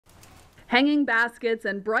Hanging baskets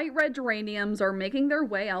and bright red geraniums are making their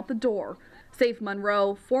way out the door. Safe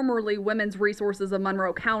Monroe, formerly Women's Resources of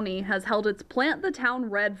Monroe County, has held its Plant the Town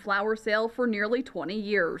Red flower sale for nearly 20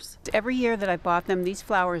 years. Every year that I bought them, these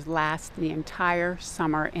flowers last the entire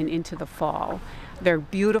summer and into the fall. They're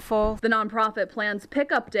beautiful. The nonprofit plans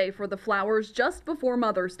pickup day for the flowers just before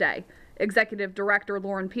Mother's Day. Executive Director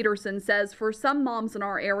Lauren Peterson says for some moms in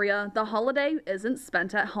our area, the holiday isn't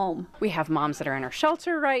spent at home. We have moms that are in our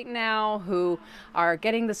shelter right now who are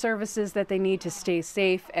getting the services that they need to stay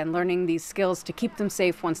safe and learning these skills to keep them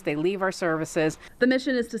safe once they leave our services. The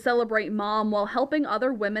mission is to celebrate mom while helping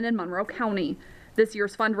other women in Monroe County. This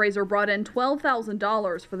year's fundraiser brought in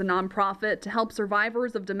 $12,000 for the nonprofit to help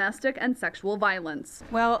survivors of domestic and sexual violence.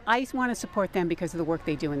 Well, I want to support them because of the work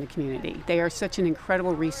they do in the community. They are such an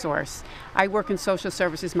incredible resource. I work in social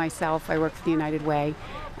services myself. I work for the United Way,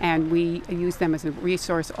 and we use them as a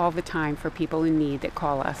resource all the time for people in need that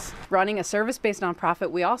call us. Running a service-based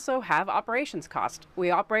nonprofit, we also have operations cost.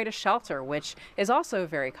 We operate a shelter, which is also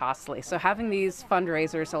very costly. So having these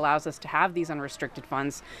fundraisers allows us to have these unrestricted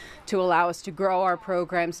funds to allow us to grow our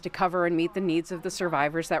programs to cover and meet the needs of the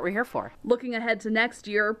survivors that we're here for. Looking ahead to next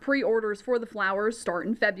year, pre-orders for the flowers start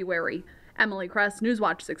in February. Emily Kress,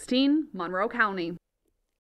 Newswatch 16, Monroe County.